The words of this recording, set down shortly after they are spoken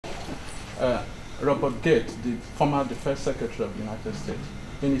Robert Gates, the former Defense Secretary of the United States,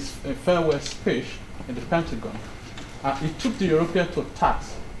 in his farewell speech in the Pentagon, he took the Europeans to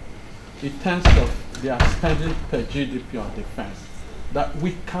task in terms of their spending per GDP on defense, that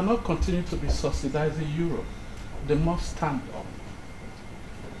we cannot continue to be subsidizing Europe. They must stand up.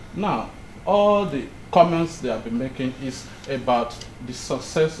 Now, all the comments they have been making is about the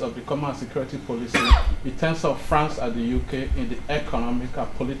success of the common security policy in terms of France and the UK in the economic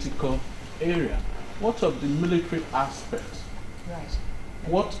and political area. What of the military aspects? Right.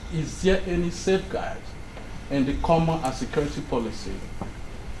 What is there any safeguard in the common and security policy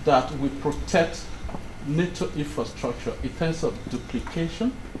that will protect NATO infrastructure in terms of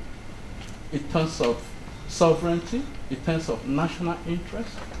duplication, in terms of sovereignty, in terms of national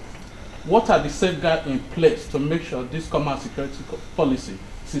interest? What are the safeguards in place to make sure this common security policy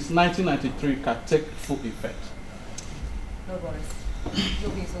since 1993 can take full effect? Lord Wallace,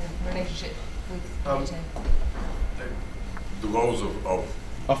 your views on the relationship with NATO? The roles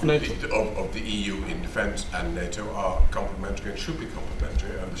of NATO. of the EU in defence and NATO are complementary and should be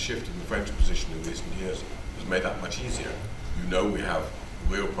complementary, and the shift in the French position in recent years has made that much easier. You know, we have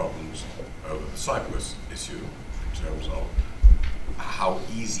real problems over the Cyprus issue in terms of how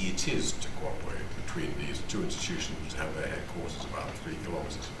easy it is to cooperate between these two institutions which have their headquarters about 3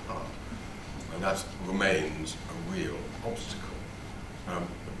 kilometres apart. And that remains a real obstacle.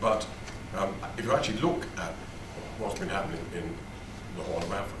 But if you actually look at what's been happening in the Horn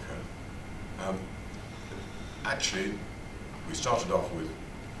of Africa, actually we started off with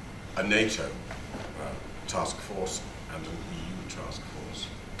a NATO task force and an EU task force.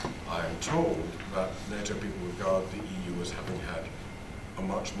 I am told that NATO people regard the EU as having had a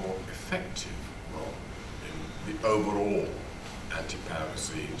much more effective role in the overall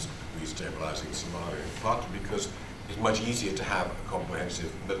anti-piracy, restabilizing Somalia, partly because it's much easier to have a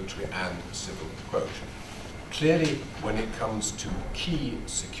comprehensive military and civil approach. Clearly, when it comes to key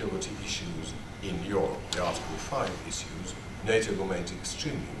security issues in Europe, the Article 5 issues, NATO remains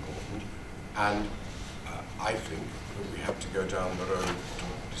extremely important, and I think that we have to go down the road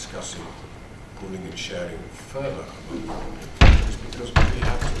to discussing pooling and sharing further among countries, because we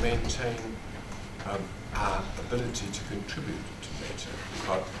have to maintain our ability to contribute to NATO.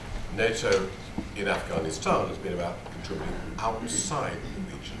 But NATO in Afghanistan has been about contributing outside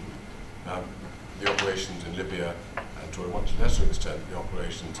the region. The operations in Libya, and to a much lesser extent the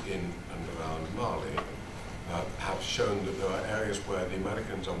operations in and around Mali, have shown that there are areas where the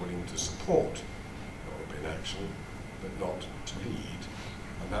Americans are willing to support European action, but not to lead.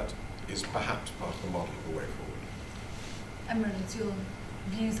 And that is perhaps part of the model of the way forward. Reynolds, your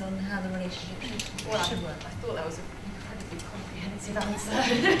views on how the relationship should work? I thought that was an incredibly comprehensive answer,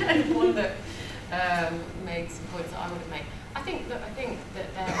 and one that made some points that I would have made. I think that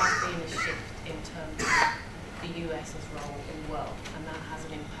there has been a shift in terms of the US's role in the world, and that has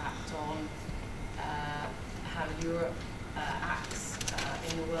an impact on how Europe acts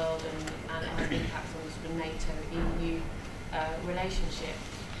in the world, and it has an impact on the sort of NATO-EU relationship.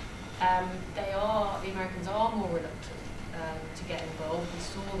 The Americans are more reluctant to get involved. We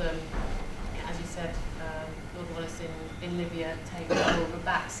saw them, as you said, Lord Wallace in Libya take more of a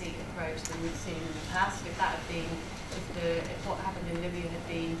backseat approach than we've seen in the past. If that had been, if what happened in Libya had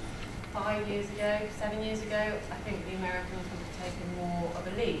been 5 years ago, 7 years ago, I think the Americans would have taken more of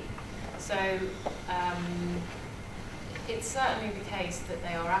a lead. So it's certainly the case that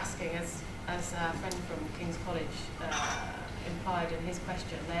they are asking, as a friend from King's College implied in his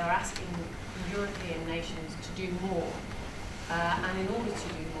question, they are asking European nations to do more. And in order to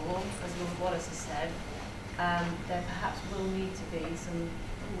do more, as Lord Wallace has said, there perhaps will need to be some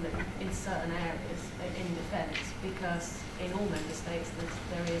pooling in certain areas in defence, because in all member states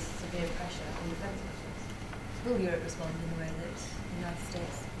there is severe pressure on defence budgets. Will Europe respond in the way that the United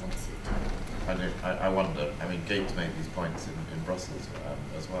States wants it to? I wonder. I mean, Gates made these points in Brussels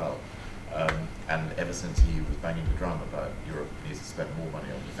as well. And ever since he was banging the drum about Europe needs to spend more money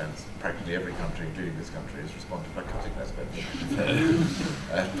on defence, practically every country, including this country, has responded by cutting their spending on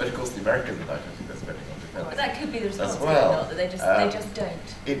defence. But of course the Americans are not cutting their spending on defence. But that could be the response, as well. Not, that they just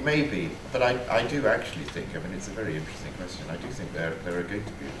don't. It may be, but I do actually think, I mean, it's a very interesting question. I do think there are going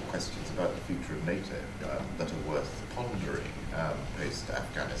to be questions about the future of NATO that are worth pondering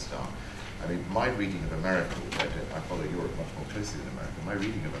post-Afghanistan. I mean, my reading of America, which I follow Europe much more closely than America, my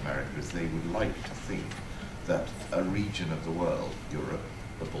reading of America is they would like to think that a region of the world, Europe,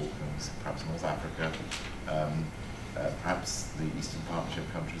 the Balkans, perhaps North Africa, perhaps the Eastern Partnership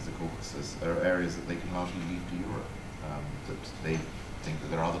countries, the Caucasus, are areas that they can largely leave to Europe. That they think that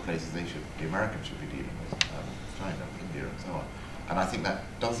there are other places the Americans should be dealing with, China, India, and so on. And I think that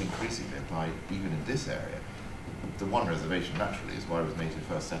does increasingly apply even in this area. The one reservation, naturally, is why was NATO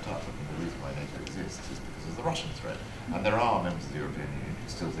first set up. I mean, the reason why NATO exists is because of the Russian threat. And there are members of the European Union who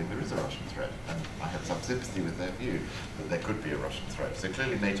still think there is a Russian threat. And I have some sympathy with their view that there could be a Russian threat. So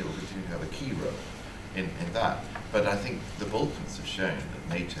clearly NATO will continue to have a key role in that. But I think the Balkans have shown that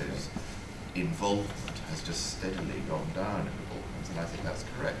NATO's involvement has just steadily gone down in the Balkans, and I think that's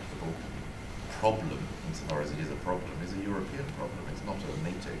correct. The Balkan problem, insofar as it is a problem, is a European problem. It's not a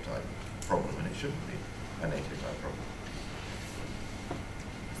NATO-type problem, and it shouldn't be a NATO-type problem.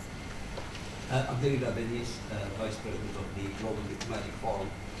 I'm David Abenis, Vice President of the Global Diplomatic Forum.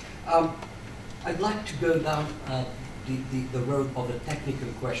 I'd like to go down the road of a technical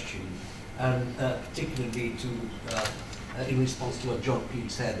question, and particularly in response to what John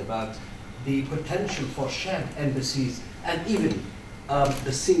Peet said about the potential for shared embassies and even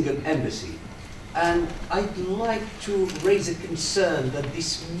the single embassy. And I'd like to raise a concern that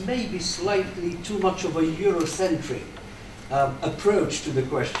this may be slightly too much of a Eurocentric approach to the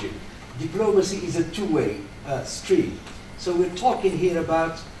question. Diplomacy is a two-way stream. So we're talking here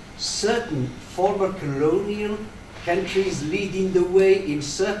about certain former colonial countries leading the way in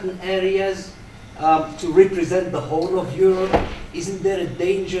certain areas to represent the whole of Europe. Isn't there a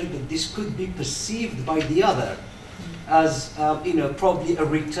danger that this could be perceived by the other as probably a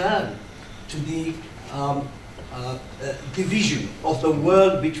return to the division of the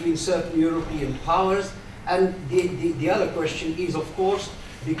world between certain European powers? And the other question is, of course,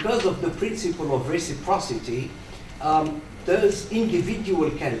 because of the principle of reciprocity, those individual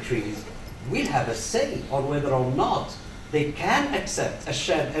countries will have a say on whether or not they can accept a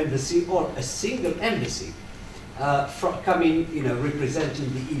shared embassy or a single embassy representing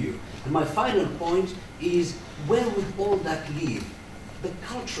the EU. And my final point is, where would all that leave the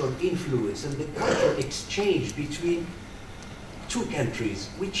cultural influence and the cultural exchange between two countries,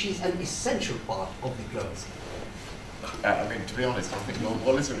 which is an essential part of diplomacy? I mean, to be honest, I think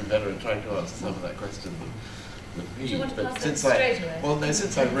Wallace would be better at trying to answer some of that question than me. Do you want to but pass since it straight away? Well, no,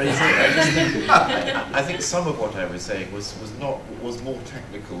 since I raised it, I just think I think some of what I was saying was more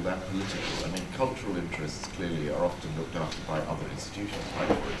technical than political. I mean, cultural interests clearly are often looked after by other institutions, like,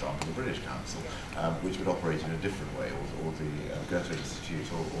 for example, the British Council, which would operate in a different way, or the Goethe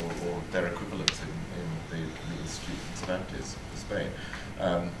Institute, or their equivalents in the Institute of Cervantes for Spain.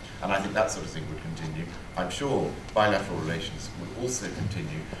 And I think that sort of thing would continue. I'm sure bilateral relations would also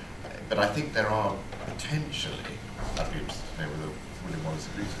continue, but I think there are potentially, I'd be interested to know whether William Wallace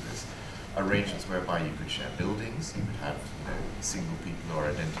agrees with this, arrangements whereby you could share buildings, you could have single people who are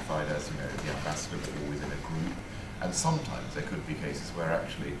identified as the ambassador, but all within a group. And sometimes there could be cases where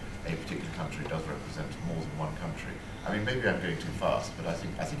actually a particular country does represent more than one country. I mean, maybe I'm going too fast, but I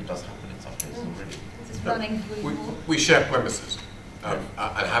think it does happen in some cases already. It's running we share premises. And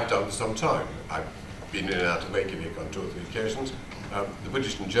have done for some time. I've been in and out of Reykjavik on 2 or 3 occasions. The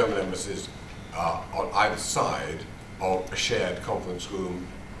British and German embassies are on either side of a shared conference room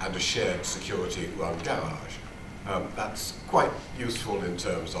and a shared security-run garage. That's quite useful in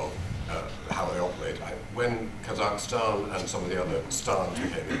terms of how they operate. When Kazakhstan and some of the other stans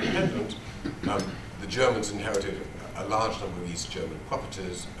became independent, the Germans inherited a large number of East German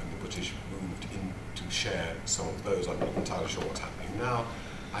properties, and the British moved in to share some of those. I'm not entirely sure what's happening now.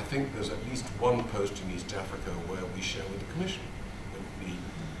 I think there's at least one post in East Africa where we share with the Commission,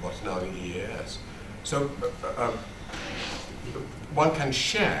 what's now the EAS. So one can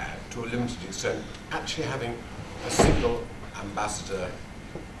share to a limited extent. Actually having a single ambassador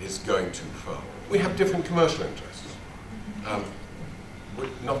is going too far. We have different commercial interests. We're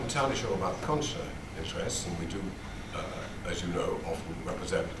not entirely sure about consular interests, and we do, as you know, often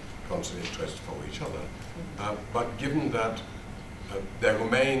represent consular interests for each other. But given that there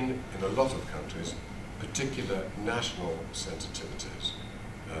remain in a lot of countries particular national sensitivities,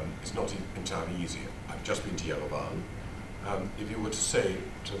 it's not entirely easy. I've just been to Yerevan. If you were to say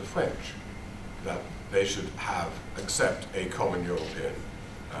to the French that they should accept a common European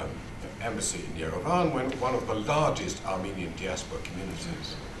embassy in Yerevan, when one of the largest Armenian diaspora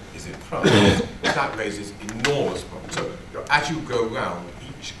communities is in France, that raises enormous problems. So as you go around,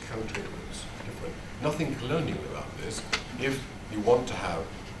 each country is different. Nothing colonial about this. If you want to have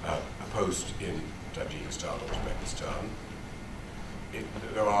a post in Tajikistan or Uzbekistan,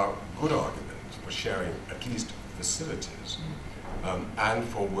 there are good arguments for sharing at least facilities and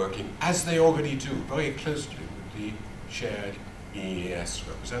for working, as they already do, very closely with the shared EES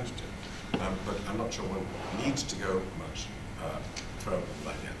representative. But I'm not sure one needs to go much further than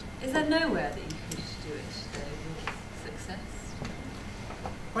that yet. Is there nowhere that you could do it with success?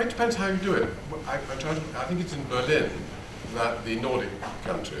 Well, it depends how you do it. I think it's in Berlin that the Nordic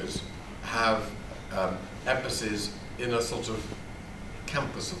countries have embassies in a sort of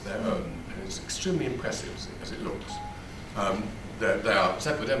campus of their own, and it's extremely impressive as it looks. They are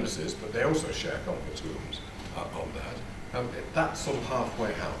separate embassies, but they also share conference rooms on that. That sort of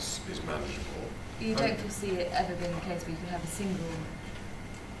halfway house is manageable. You don't foresee it ever being the case where you can have a single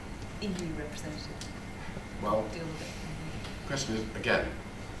EU representative Well, deal with it? the question is, again,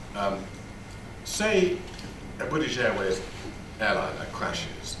 say a British Airways airliner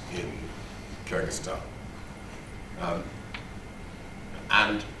crashes in Kyrgyzstan,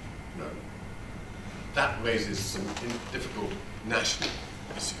 and that raises some difficult national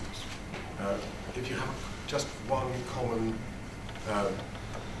issues. If you have just one common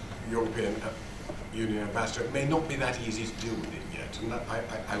European Union ambassador, it may not be that easy to deal with it yet. And that,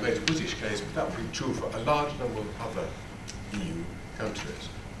 I raise a British case, but that would be true for a large number of other EU countries.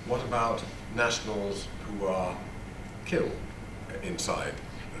 What about nationals who are killed inside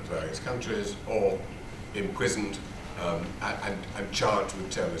various countries or imprisoned and charged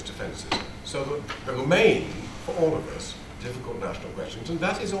with terrorist offences? So there remain, for all of us, difficult national questions, and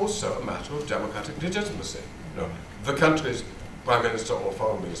that is also a matter of democratic legitimacy. The country's Prime Minister or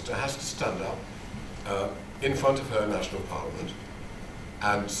Foreign Minister has to stand up in front of her national parliament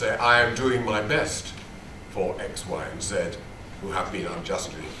and say, I am doing my best for X, Y, and Z who have been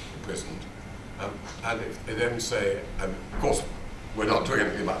unjustly imprisoned. And if they then say, and of course, we're not doing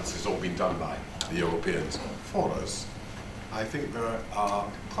anything about this, it's all been done by the Europeans for us, I think there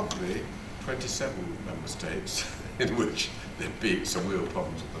are probably 27 member states in which there'd be some real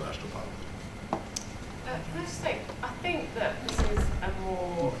problems with the national parliament. Can I just say, I think that this is a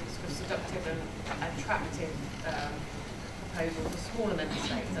more sort of seductive and attractive proposal for smaller member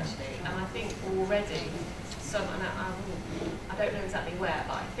states, actually. And I think already some, and I don't know exactly where,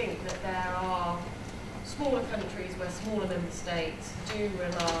 but I think that there are smaller countries where smaller member states do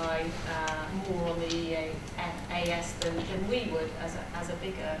rely more on the EAS than we would as a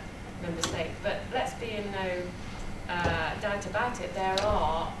bigger member state. But let's be in no doubt about it, there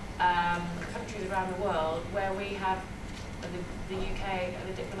are countries around the world where we have the UK and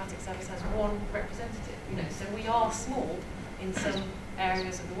the diplomatic service has one representative. So we are small in some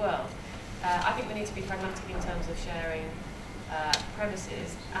areas of the world. I think we need to be pragmatic in terms of sharing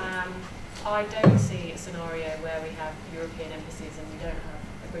premises. I don't see a scenario where we have European embassies and we don't have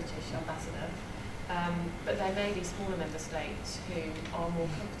a British ambassador. But there may be smaller member states who are more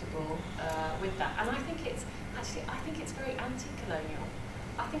comfortable with that. And I think it's very anti-colonial.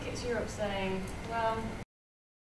 I think it's Europe saying, well,